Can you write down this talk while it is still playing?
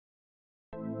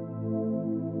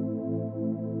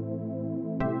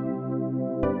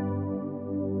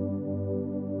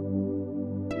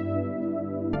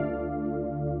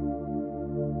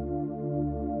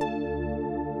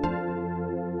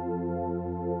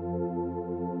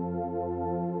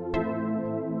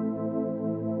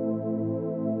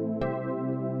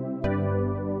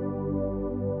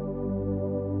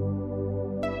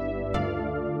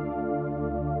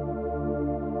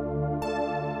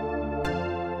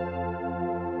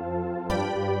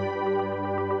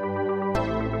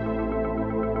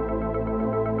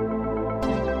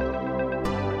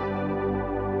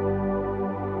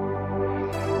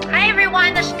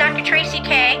This is Dr. Tracy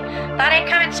K. Thought I'd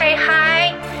come and say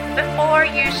hi before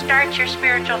you start your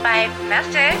spiritual vibe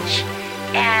message.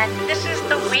 And this is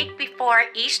the week before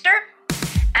Easter.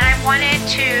 And I wanted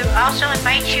to also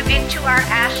invite you into our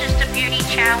Ashes to Beauty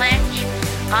Challenge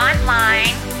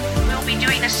online. We'll be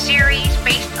doing a series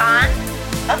based on,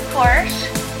 of course,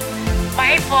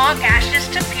 my book, Ashes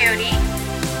to Beauty.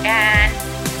 And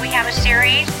we have a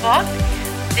series book.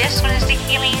 This one is The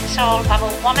Healing Soul of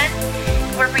a Woman.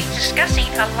 We're discussing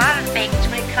a lot of things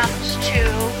when it comes to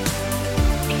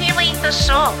healing the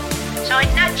soul. So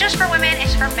it's not just for women,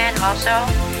 it's for men also.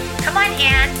 Come on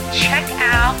in, check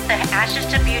out the Ashes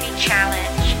to Beauty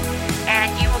Challenge, and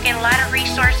you will get a lot of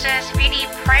resources. If you need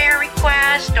prayer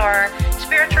request or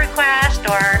spiritual request,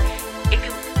 or if you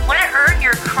want to earn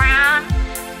your crown,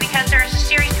 because there's a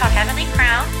series called Heavenly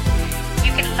Crown,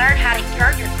 you can learn how to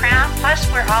earn your crown. Plus,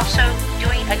 we're also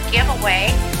doing a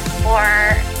giveaway for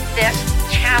this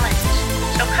challenge.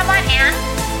 So come on in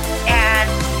and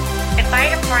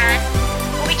invite a friend.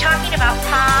 We'll be talking about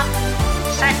Palm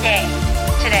Sunday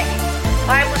today.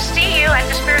 Well, I will see you at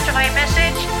the Spiritual Vibe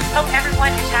Message. Hope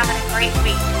everyone is having a great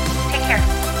week. Take care.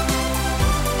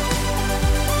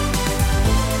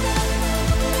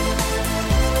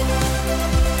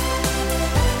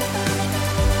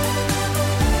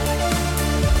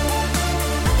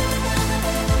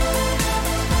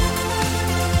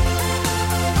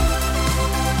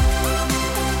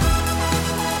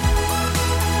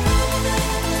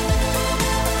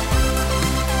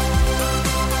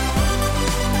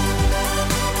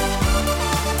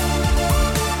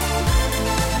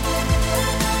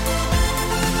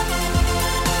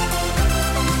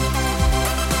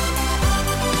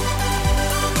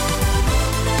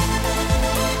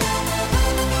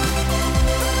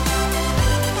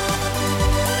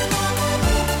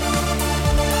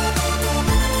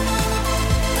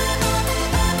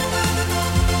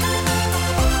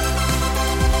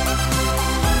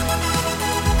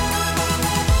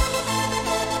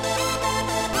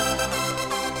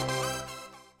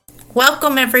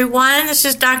 Welcome, everyone. This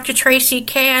is Dr. Tracy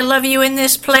K. I love you in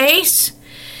this place.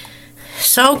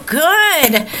 So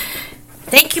good.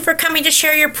 Thank you for coming to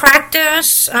share your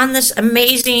practice on this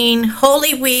amazing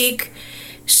Holy Week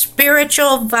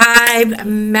spiritual vibe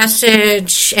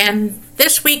message. And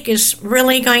this week is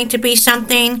really going to be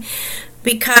something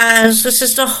because this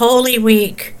is the Holy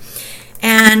Week.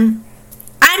 And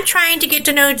I'm trying to get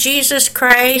to know Jesus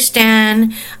Christ,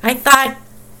 and I thought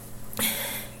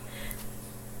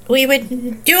we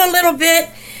would do a little bit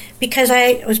because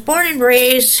I was born and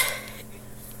raised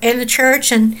in the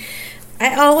church, and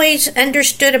I always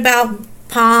understood about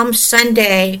Palm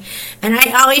Sunday, and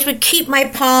I always would keep my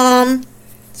palm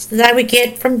that I would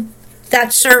get from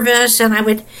that service, and I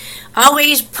would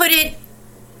always put it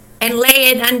and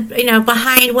lay it on,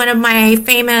 behind one of my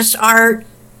famous art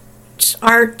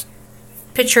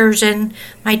pictures in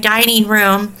my dining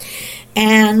room.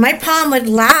 And my palm would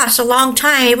last a long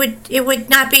time. It would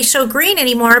not be so green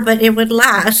anymore, but it would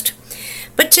last.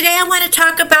 But today I want to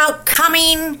talk about come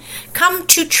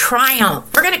to triumph.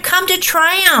 We're going to come to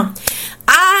triumph.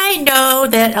 I know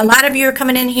that a lot of you are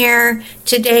coming in here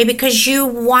today because you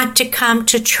want to come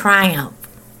to triumph.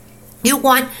 You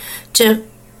want to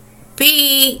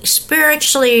be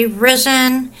spiritually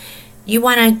risen. You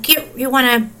want to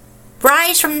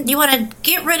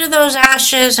get rid of those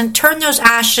ashes and turn those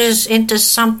ashes into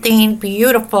something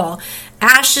beautiful.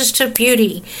 Ashes to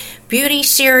Beauty. Beauty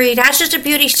series. Ashes to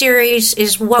Beauty series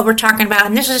is what we're talking about.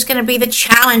 And this is going to be the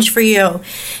challenge for you.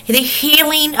 The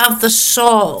healing of the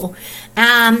soul.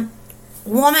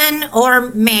 Woman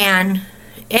or man.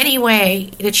 Any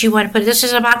way that you want to put it. This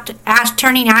is about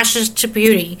turning ashes to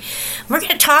beauty. We're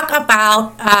going to talk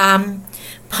about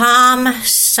Palm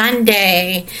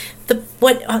Sunday.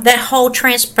 That whole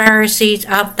transparencies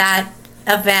of that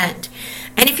event.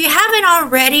 And if you haven't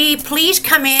already, please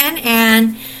come in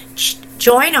and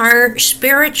join our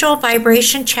Spiritual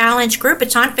Vibration Challenge group.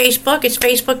 It's on Facebook. It's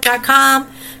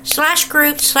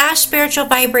facebook.com/group/Spiritual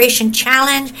Vibration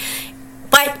Challenge.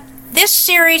 But this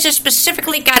series has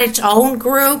specifically got its own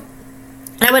group.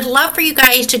 And I would love for you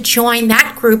guys to join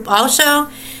that group also.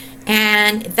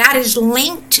 And that is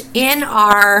linked in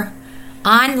our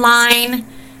online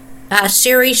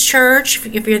series church.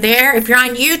 If you're there, if you're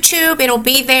on YouTube, it'll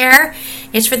be there.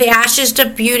 It's for the Ashes to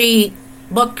Beauty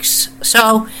books.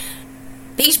 So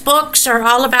these books are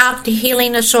all about the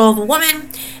healing the soul of a woman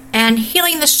and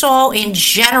healing the soul in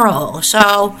general.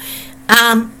 So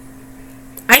I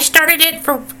started it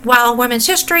for Women's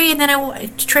History, and then I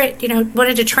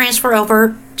wanted to transfer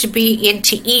over to be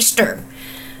into Easter.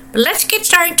 But let's get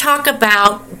started and talk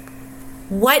about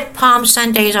what Palm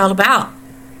Sunday is all about.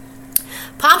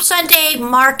 Palm Sunday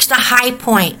marks the high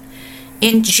point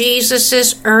in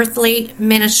Jesus' earthly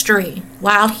ministry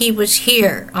while he was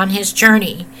here on his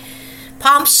journey.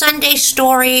 Palm Sunday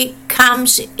story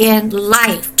comes in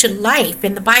life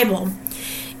in the Bible.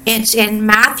 It's in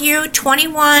Matthew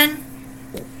 21,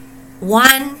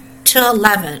 1 to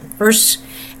 11, verse,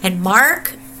 and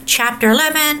Mark chapter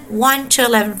 11, 1 to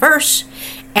 11 verse,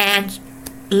 and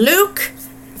Luke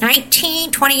 19,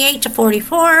 28 to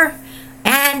 44,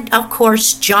 and of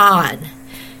course John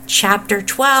chapter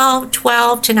 12,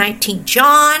 12 to 19.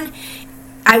 John,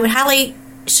 I would highly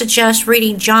suggest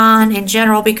reading John in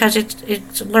general because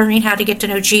it's learning how to get to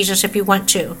know Jesus if you want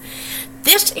to.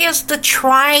 This is the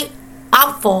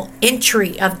triumphal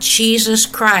entry of Jesus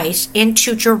Christ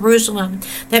into Jerusalem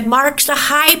that marks the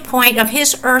high point of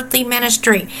his earthly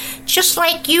ministry. Just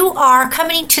like you are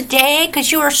coming today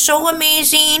because you are so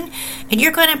amazing and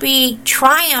you're going to be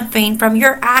triumphing from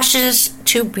your ashes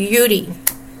to beauty.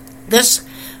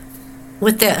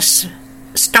 With this,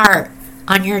 start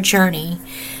on your journey.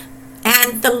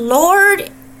 And the Lord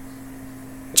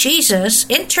Jesus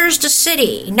enters the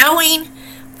city knowing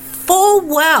full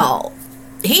well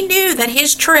he knew that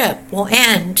his trip will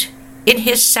end in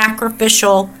his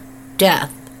sacrificial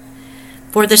death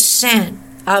for the sin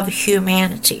of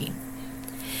humanity.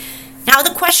 Now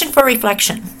the question for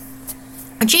reflection.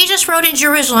 When Jesus rode in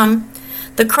Jerusalem,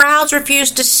 the crowds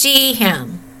refused to see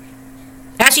him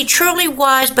as he truly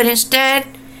was, but instead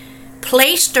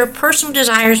placed their personal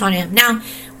desires on him. Now,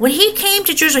 when he came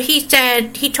to Jerusalem,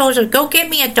 he told them, go get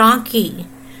me a donkey.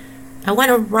 I want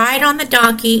to ride on the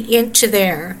donkey into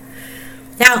there.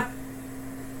 Now,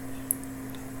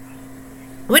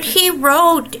 when he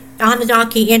rode on the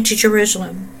donkey into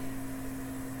Jerusalem,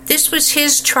 this was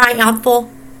his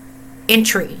triumphal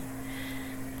entry.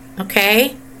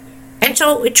 Okay? And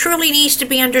so it truly needs to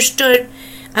be understood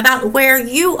about where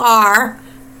you are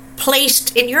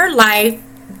placed in your life,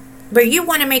 where you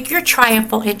want to make your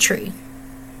triumphal entry.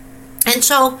 And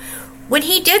so when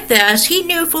he did this, he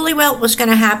knew fully well what was going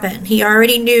to happen. He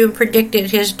already knew and predicted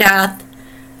his death,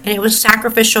 and it was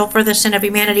sacrificial for the sin of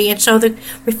humanity. And so the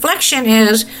reflection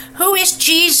is, who is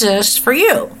Jesus for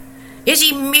you? Is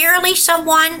he merely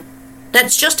someone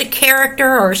that's just a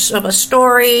character or of a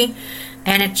story,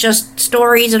 and it's just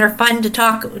stories that are fun to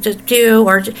do,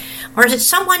 or is it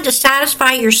someone to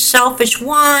satisfy your selfish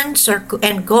wants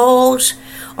and goals?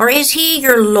 Or is he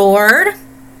your Lord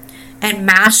and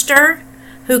Master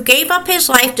who gave up his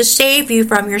life to save you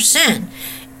from your sin?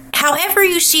 However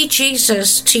you see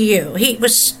Jesus to you,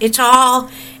 it's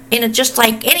all in just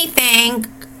like anything,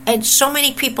 and so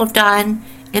many people done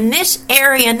in this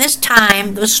area, in this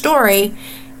time, the story,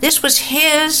 this was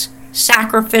his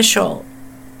sacrificial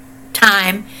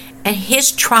time and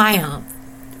his triumph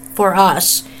for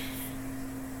us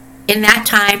in that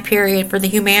time period for the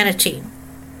humanity.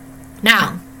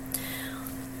 Now,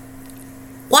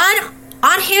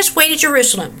 on his way to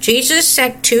Jerusalem, Jesus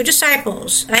sent 2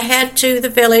 disciples ahead to the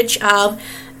village of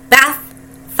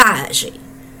Bethphage.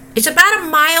 It's about a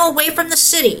mile away from the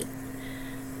city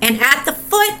and at the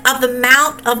foot of the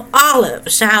Mount of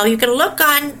Olives. Now, you can look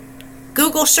on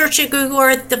Google, search at Google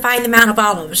Earth to find the Mount of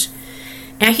Olives.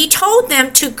 Now, he told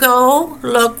them to go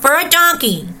look for a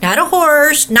donkey, not a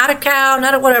horse, not a cow,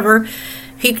 not a whatever.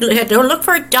 He had to look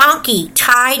for a donkey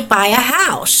tied by a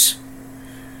house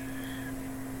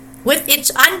with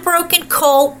its unbroken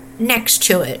colt next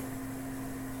to it.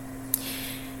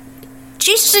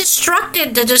 Jesus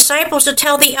instructed the disciples to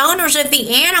tell the owners of the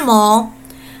animal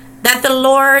that the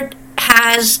Lord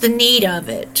has the need of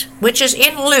it, which is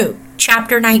in Luke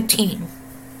chapter 19.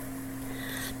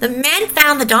 The men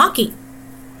found the donkey.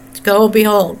 Go,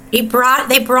 behold. They brought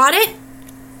it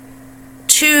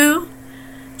to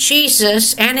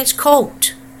Jesus and its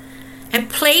colt and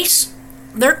placed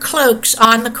their cloaks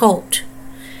on the colt.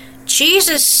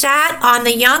 Jesus sat on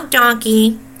the young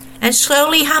donkey and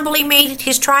slowly, humbly made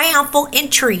his triumphal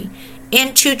entry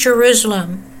into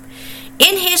Jerusalem.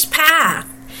 In his path,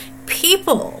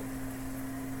 people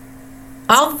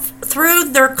threw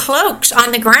their cloaks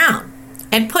on the ground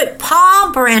and put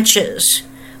palm branches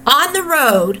on the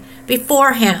road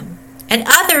before him, and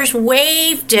others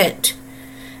waved it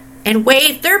and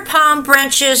waved their palm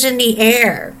branches in the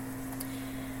air.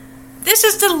 This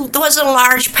was a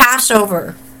large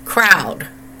Passover crowd.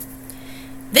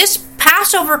 This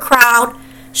Passover crowd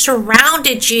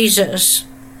surrounded Jesus,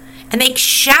 and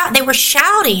they were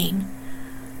shouting,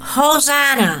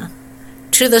 Hosanna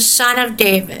to the Son of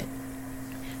David.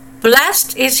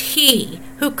 Blessed is he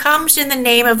who comes in the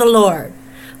name of the Lord.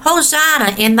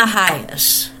 Hosanna in the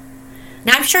highest.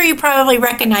 Now, I'm sure you probably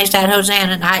recognize that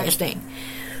Hosanna in the highest thing.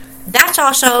 That's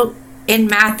also in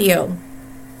Matthew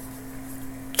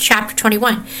chapter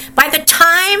 21. By the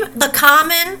time the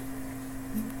common,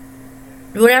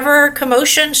 whatever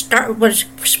commotion was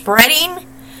spreading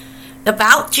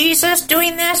about Jesus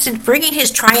doing this and bringing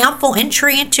his triumphal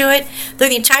entry into it,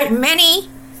 many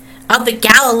of the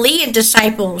Galilean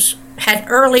disciples had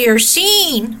earlier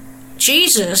seen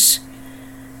Jesus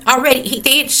already.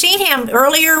 They had seen him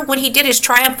earlier when he did his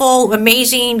triumphal,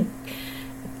 amazing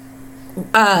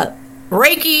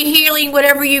Reiki healing,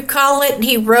 whatever you call it, and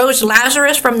he rose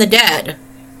Lazarus from the dead.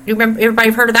 You remember,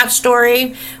 everybody heard of that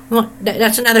story? Well,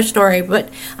 that's another story, but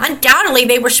undoubtedly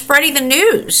they were spreading the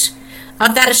news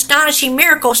of that astonishing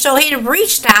miracle. So he had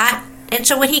reached that, and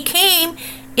so when he came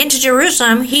into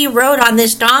Jerusalem, he rode on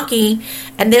this donkey,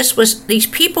 and this was these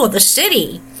people of the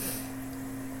city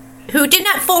who did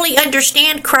not fully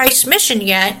understand Christ's mission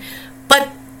yet, but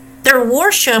their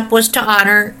worship was to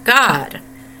honor God.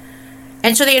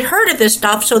 And so they had heard of this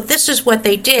stuff, so this is what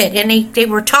they did, and they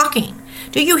were talking.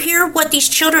 Do you hear what these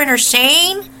children are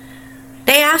saying?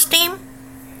 They asked him.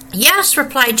 Yes,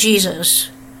 replied Jesus.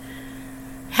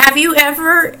 Have you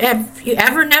ever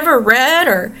never read,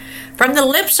 or from the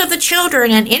lips of the children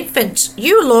and infants,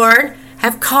 you, Lord,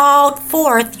 have called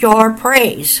forth your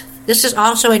praise. This is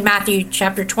also in Matthew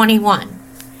chapter 21.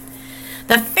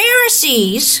 The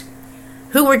Pharisees,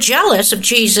 who were jealous of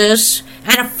Jesus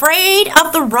and afraid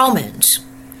of the Romans,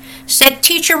 said,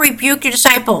 Teacher, rebuke your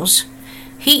disciples.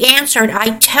 He answered,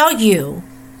 I tell you,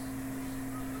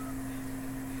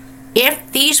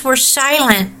 if these were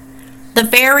silent, the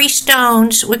very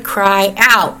stones would cry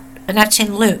out. And that's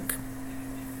in Luke.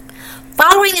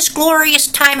 Following this glorious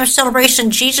time of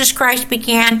celebration, Jesus Christ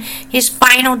began his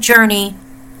final journey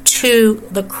to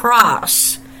the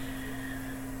cross.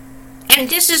 And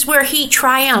this is where he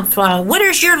triumphed. What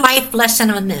is your life lesson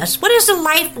on this? What is the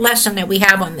life lesson that we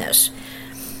have on this?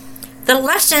 The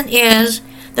lesson is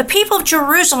the people of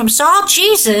Jerusalem saw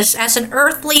Jesus as an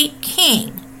earthly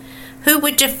king who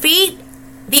would defeat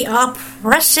the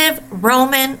oppressive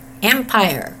Roman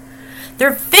Empire.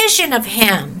 Their vision of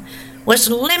him was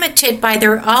limited by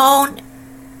their own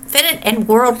finite and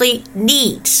worldly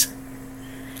needs.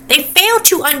 They failed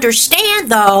to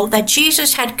understand, though, that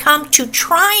Jesus had come to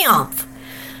triumph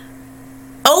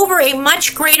over a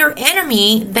much greater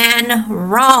enemy than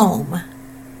Rome.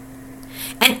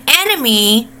 An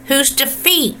enemy whose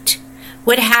defeat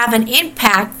would have an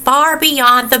impact far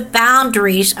beyond the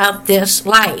boundaries of this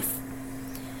life.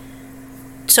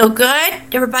 So good?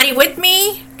 Everybody with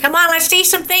me? Come on, let's see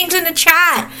some things in the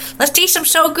chat. Let's see some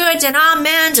so goods and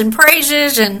amens and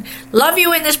praises and love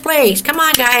you in this place. Come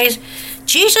on, guys.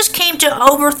 Jesus came to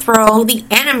overthrow the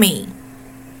enemy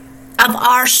of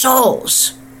our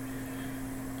souls.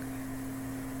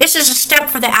 This is a step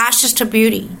for the ashes to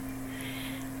beauty.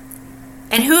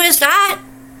 And who is that?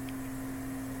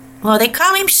 Well, they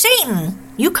call him Satan.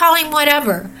 You call him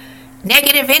whatever.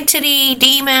 Negative entity,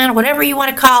 demon, whatever you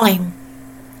want to call him.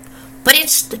 But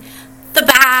it's the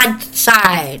bad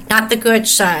side, not the good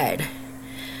side.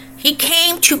 He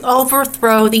came to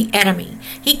overthrow the enemy.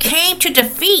 He came to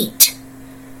defeat,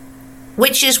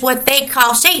 which is what they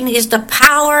call Satan, is the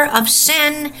power of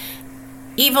sin,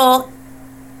 evil,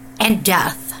 and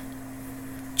death.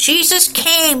 Jesus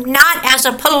came not as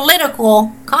a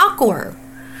political conqueror,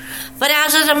 but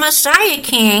as a Messiah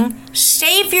King,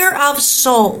 Savior of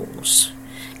souls,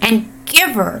 and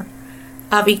giver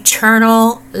of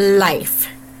eternal life.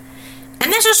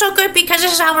 And this is so good because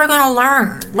this is how we're going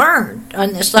to learn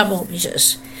on this level of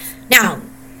Jesus. Now,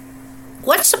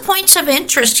 what's the points of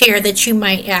interest here that you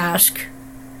might ask?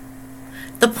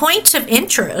 The points of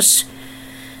interest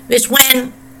is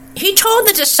when he told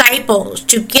the disciples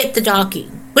to get the donkey,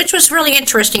 which was really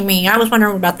interesting to me. I was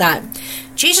wondering about that.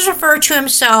 Jesus referred to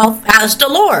himself as the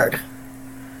Lord,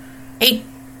 a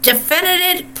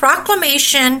definitive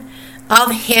proclamation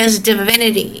of his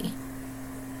divinity.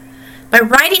 By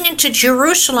riding into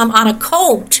Jerusalem on a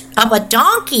colt of a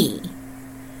donkey,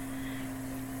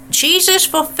 Jesus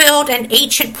fulfilled an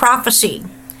ancient prophecy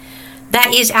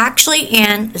that is actually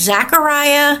in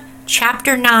Zechariah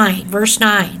chapter 9, verse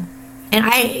 9.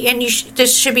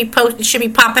 This should be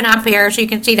popping up here so you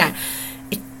can see that.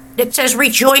 It says,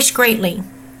 "Rejoice greatly,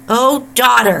 O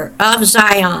daughter of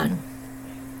Zion.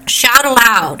 Shout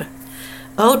aloud,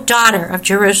 O daughter of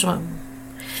Jerusalem.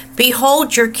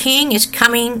 Behold, your king is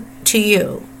coming to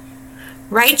you.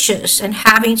 Righteous and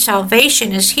having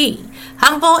salvation is he,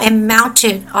 humble and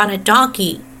mounted on a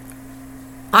donkey,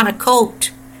 on a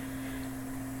colt,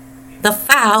 the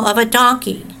foal of a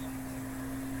donkey."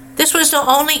 This was the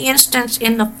only instance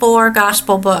in the 4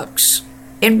 gospel books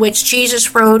in which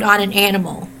Jesus rode on an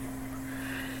animal.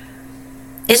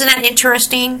 Isn't that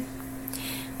interesting?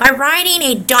 by riding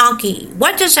a donkey.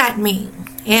 What does that mean?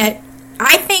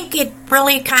 I think it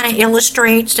really kind of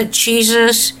illustrates that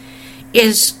Jesus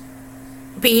is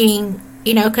being,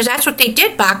 because that's what they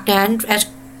did back then. As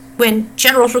when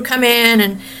generals would come in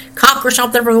and conquer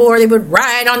something for the war, they would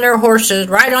ride on their horses,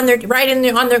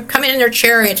 come in their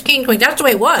chariots, king queens. That's the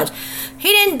way it was.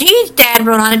 His dad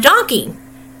rode on a donkey.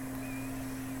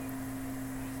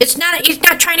 He's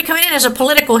not trying to come in as a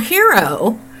political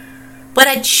hero, but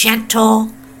a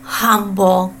gentle,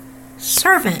 humble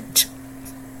servant.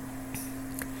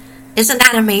 Isn't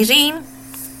that amazing?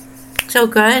 So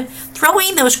good.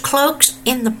 Throwing those cloaks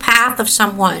in the path of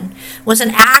someone was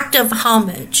an act of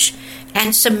homage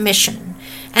and submission.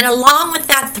 And along with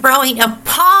that throwing of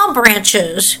palm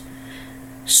branches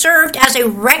served as a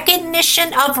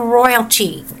recognition of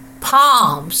royalty.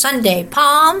 Palm Sunday.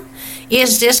 Palm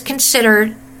is this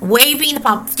considered waving the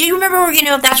palm. Do you remember,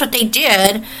 that's what they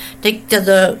did?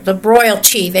 The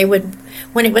royalty, they would,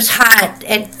 when it was hot,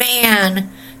 and fan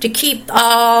to keep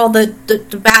all the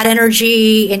bad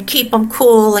energy and keep them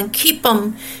cool and keep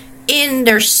them in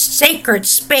their sacred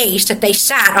space that they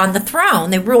sat on the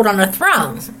throne. They ruled on the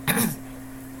throne.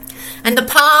 And the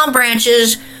palm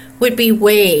branches would be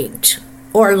waved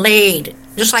or laid,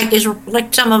 just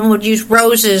like some of them would use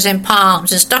roses and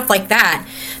palms and stuff like that.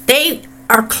 They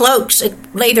are cloaks.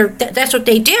 That's what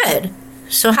they did.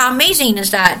 So how amazing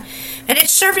is that? And it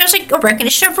served as a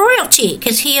recognition of royalty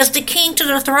because he is the king to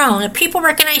the throne. And people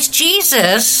recognize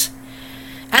Jesus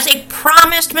as a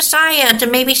promised Messiah to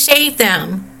maybe save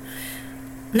them.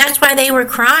 And that's why they were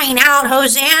crying out,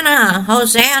 Hosanna,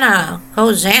 Hosanna,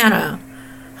 Hosanna.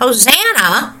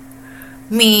 Hosanna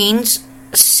means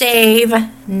save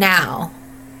now.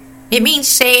 It means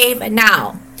save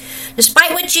now.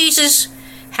 Despite what Jesus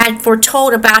had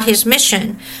foretold about his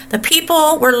mission, the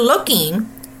people were looking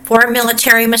for a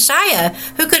military Messiah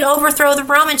who could overthrow the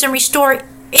Romans and restore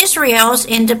Israel's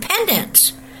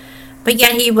independence. But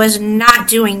yet he was not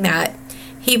doing that.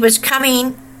 He was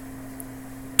coming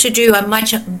to do a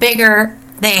much bigger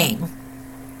thing.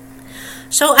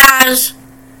 So as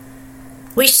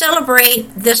we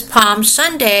celebrate this Palm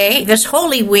Sunday, this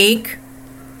Holy Week,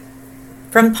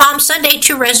 from Palm Sunday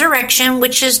to Resurrection,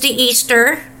 which is the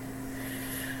Easter,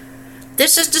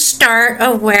 this is the start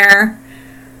of where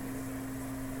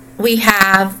we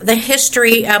have the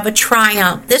history of a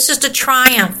triumph. This is the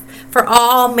triumph for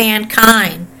all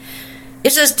mankind.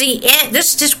 This is the end.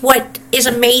 This is what is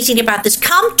amazing about this.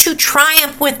 Come to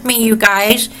triumph with me, you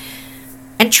guys,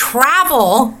 and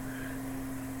travel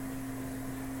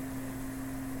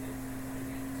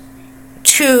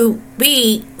to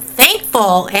be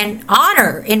thankful and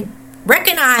honor and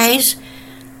recognize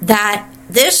that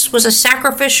this was a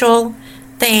sacrificial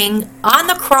thing on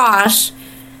the cross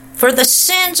for the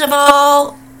sins of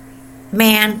all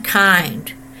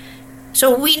mankind.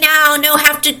 So we now don't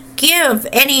have to give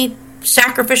any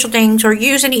sacrificial things or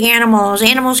use any animals.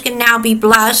 Animals can now be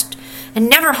blessed and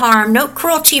never harmed, no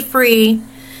cruelty free.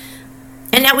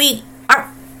 And that we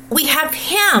have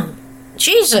him,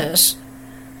 Jesus,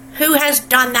 who has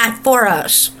done that for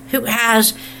us, who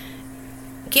has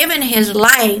given his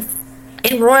life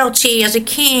in royalty as a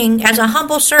king, as a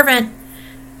humble servant,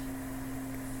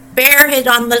 bare it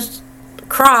on the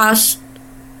cross,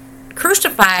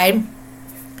 crucified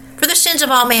for the sins of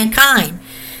all mankind.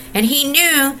 And he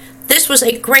knew this was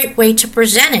a great way to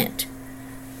present it,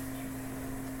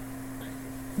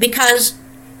 because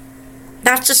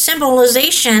that's a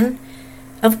symbolization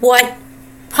of what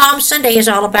Palm Sunday is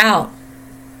all about.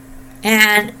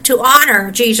 And to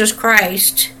honor Jesus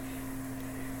Christ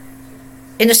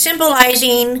in the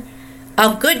symbolizing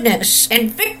of goodness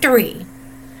and victory.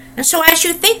 And so as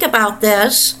you think about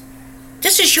this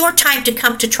is your time to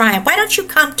come to triumph. Why don't you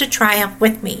come to triumph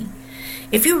with me?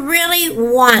 If you really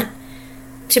want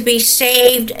to be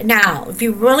saved now, if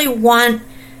you really want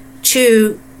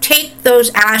to take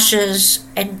those ashes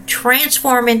and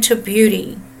transform into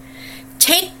beauty,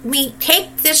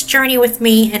 take this journey with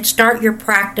me and start your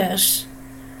practice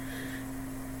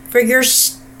for your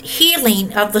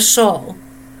healing of the soul.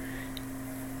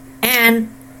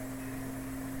 And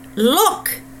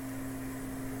look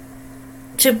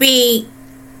to be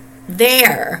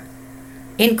there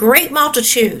in great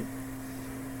multitude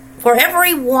for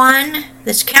everyone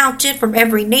that's counted from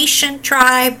every nation,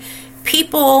 tribe,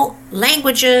 people,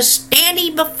 languages,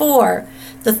 standing before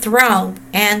the throne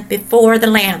and before the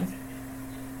Lamb.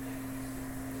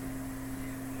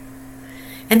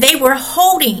 And they were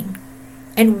holding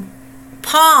and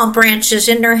palm branches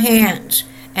in their hands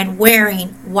and wearing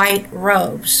white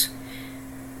robes.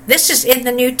 This is in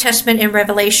the New Testament in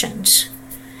Revelations.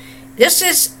 This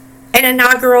is an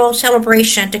inaugural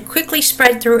celebration to quickly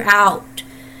spread throughout.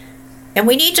 And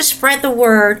we need to spread the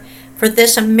word for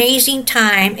this amazing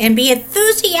time and be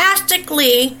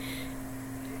enthusiastically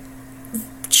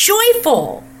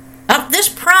joyful of this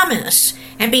promise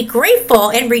and be grateful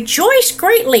and rejoice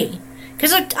greatly.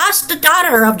 Because us, the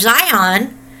daughter of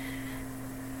Zion,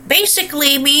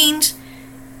 basically means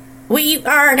we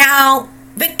are now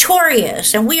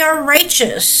victorious and we are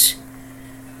righteous.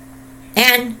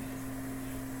 And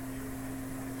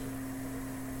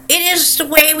it is the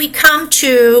way we come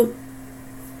to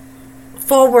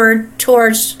forward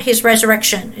towards his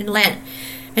resurrection in Lent.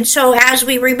 And so as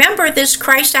we remember this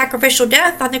Christ sacrificial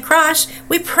death on the cross,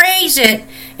 we praise it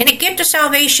in a gift of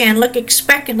salvation, look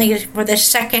expectantly for the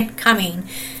second coming.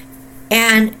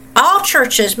 And all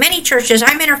churches, many churches,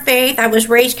 I'm interfaith, I was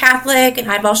raised Catholic, and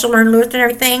I've also learned Lutheran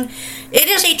and everything. It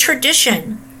is a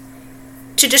tradition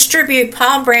to distribute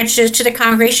palm branches to the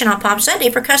congregation on Palm Sunday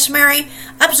for customary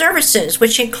observances,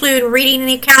 which include reading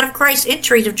the account of Christ's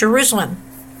entry to Jerusalem,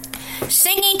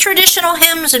 singing traditional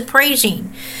hymns, and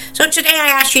praising. So today I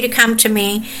ask you to come to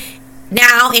me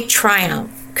now in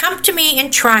triumph. Come to me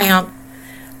in triumph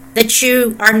that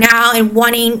you are now in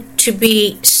wanting to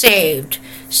be saved.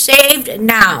 Saved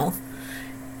now.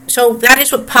 So that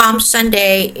is what Palm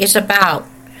Sunday is about.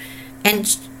 And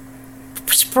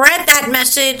spread that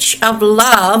message of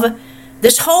love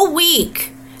this whole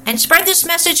week. And spread this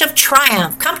message of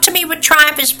triumph. Come to me with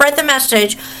triumph and spread the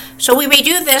message. So we may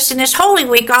do this in this Holy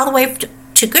Week all the way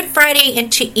to Good Friday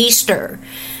and to Easter.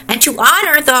 And to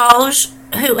honor those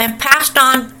who have passed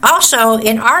on also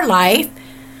in our life,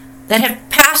 that have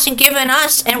passed and given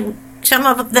us, and some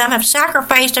of them have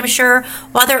sacrificed, I'm sure,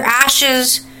 while their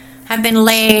ashes have been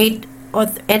laid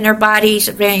in their bodies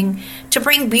to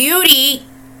bring beauty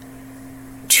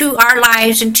to our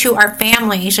lives and to our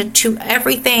families and to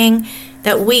everything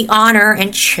that we honor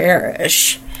and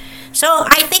cherish. So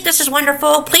I think this is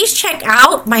wonderful. Please check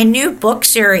out my new book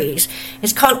series.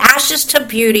 It's called Ashes to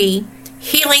Beauty,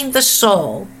 Healing the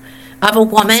Soul of a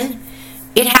Woman.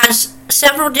 It has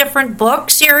several different book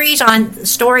series on the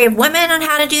story of women on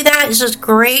how to do that. This is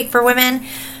great for women.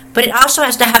 But it also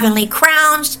has the Heavenly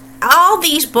Crowns. All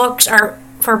these books are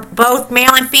for both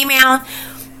male and female.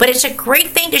 But it's a great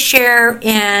thing to share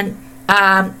in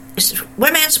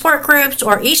women's support groups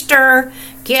or Easter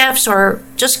gifts or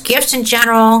just gifts in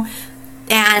general.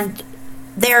 And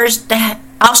there's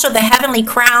also the Heavenly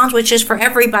Crowns, which is for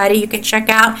everybody. You can check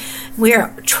out. We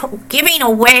are giving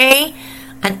away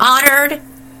an honored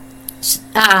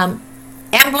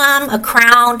emblem, a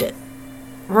crowned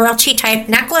royalty type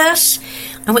necklace.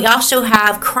 And we also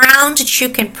have crowns that you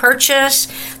can purchase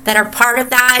that are part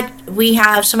of that. We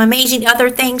have some amazing other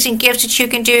things and gifts that you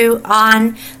can do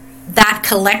on that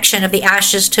collection of the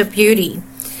Ashes to Beauty.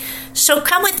 So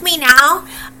come with me now,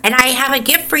 and I have a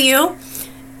gift for you.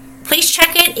 Please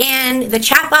check it in the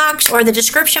chat box or the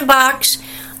description box,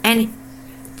 and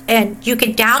you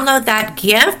can download that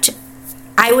gift.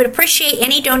 I would appreciate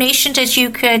any donations that you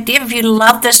could give if you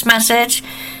love this message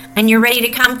and you're ready to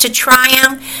come to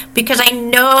Triumph, because I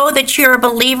know that you're a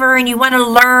believer and you want to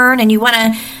learn and you want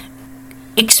to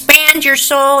expand your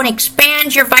soul and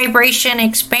expand your vibration,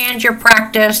 expand your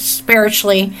practice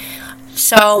spiritually.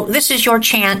 So this is your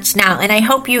chance now, and I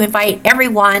hope you invite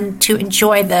everyone to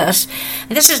enjoy this.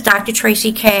 And this is Dr.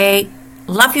 Tracy K.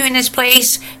 Love you in this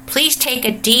place. Please take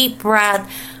a deep breath.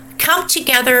 Come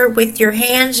together with your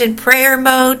hands in prayer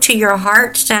mode to your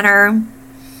heart center.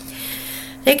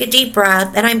 Take a deep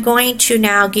breath, and I'm going to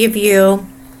now give you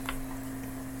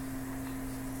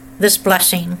this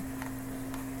blessing.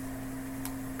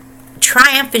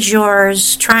 Triumph is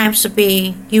yours. Triumphs to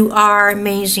be. You are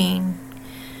amazing.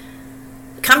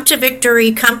 Come to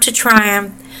victory, come to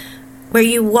triumph, where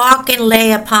you walk and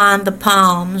lay upon the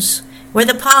palms, where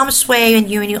the palms sway in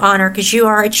you and you honor, because you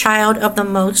are a child of the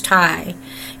Most High.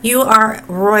 You are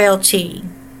royalty.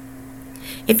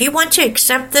 If you want to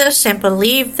accept this and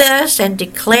believe this and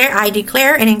declare, I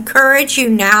declare and encourage you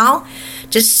now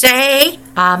to say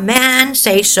amen,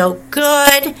 say so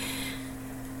good,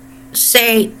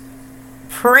 say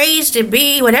praise to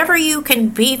be, whatever you can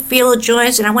be, feel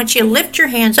joyous. And I want you to lift your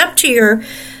hands up to your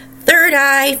third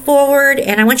eye forward,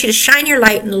 and I want you to shine your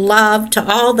light and love to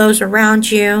all those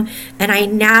around you. And I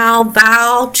now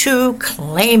vow to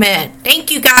claim it.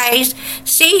 Thank you, guys.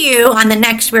 See you on the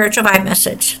next Spiritual Vibe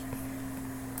message.